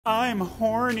I'm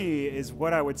horny is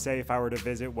what I would say if I were to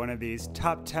visit one of these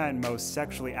top 10 most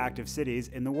sexually active cities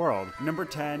in the world. Number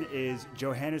 10 is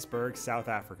Johannesburg, South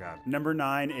Africa. Number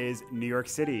 9 is New York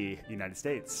City, United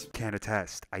States. Can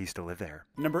attest, I used to live there.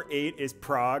 Number 8 is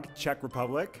Prague, Czech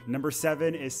Republic. Number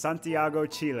 7 is Santiago,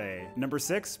 Chile. Number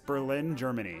 6, Berlin,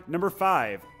 Germany. Number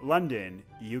 5, London,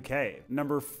 UK.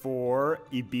 Number 4,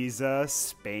 Ibiza,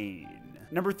 Spain.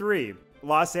 Number 3,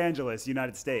 Los Angeles,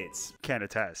 United States. Can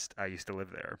attest, I used to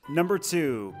live there. Number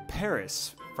 2,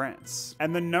 Paris, France.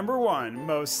 And the number 1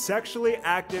 most sexually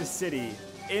active city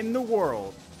in the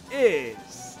world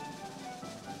is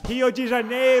Rio de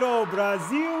Janeiro,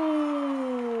 Brazil.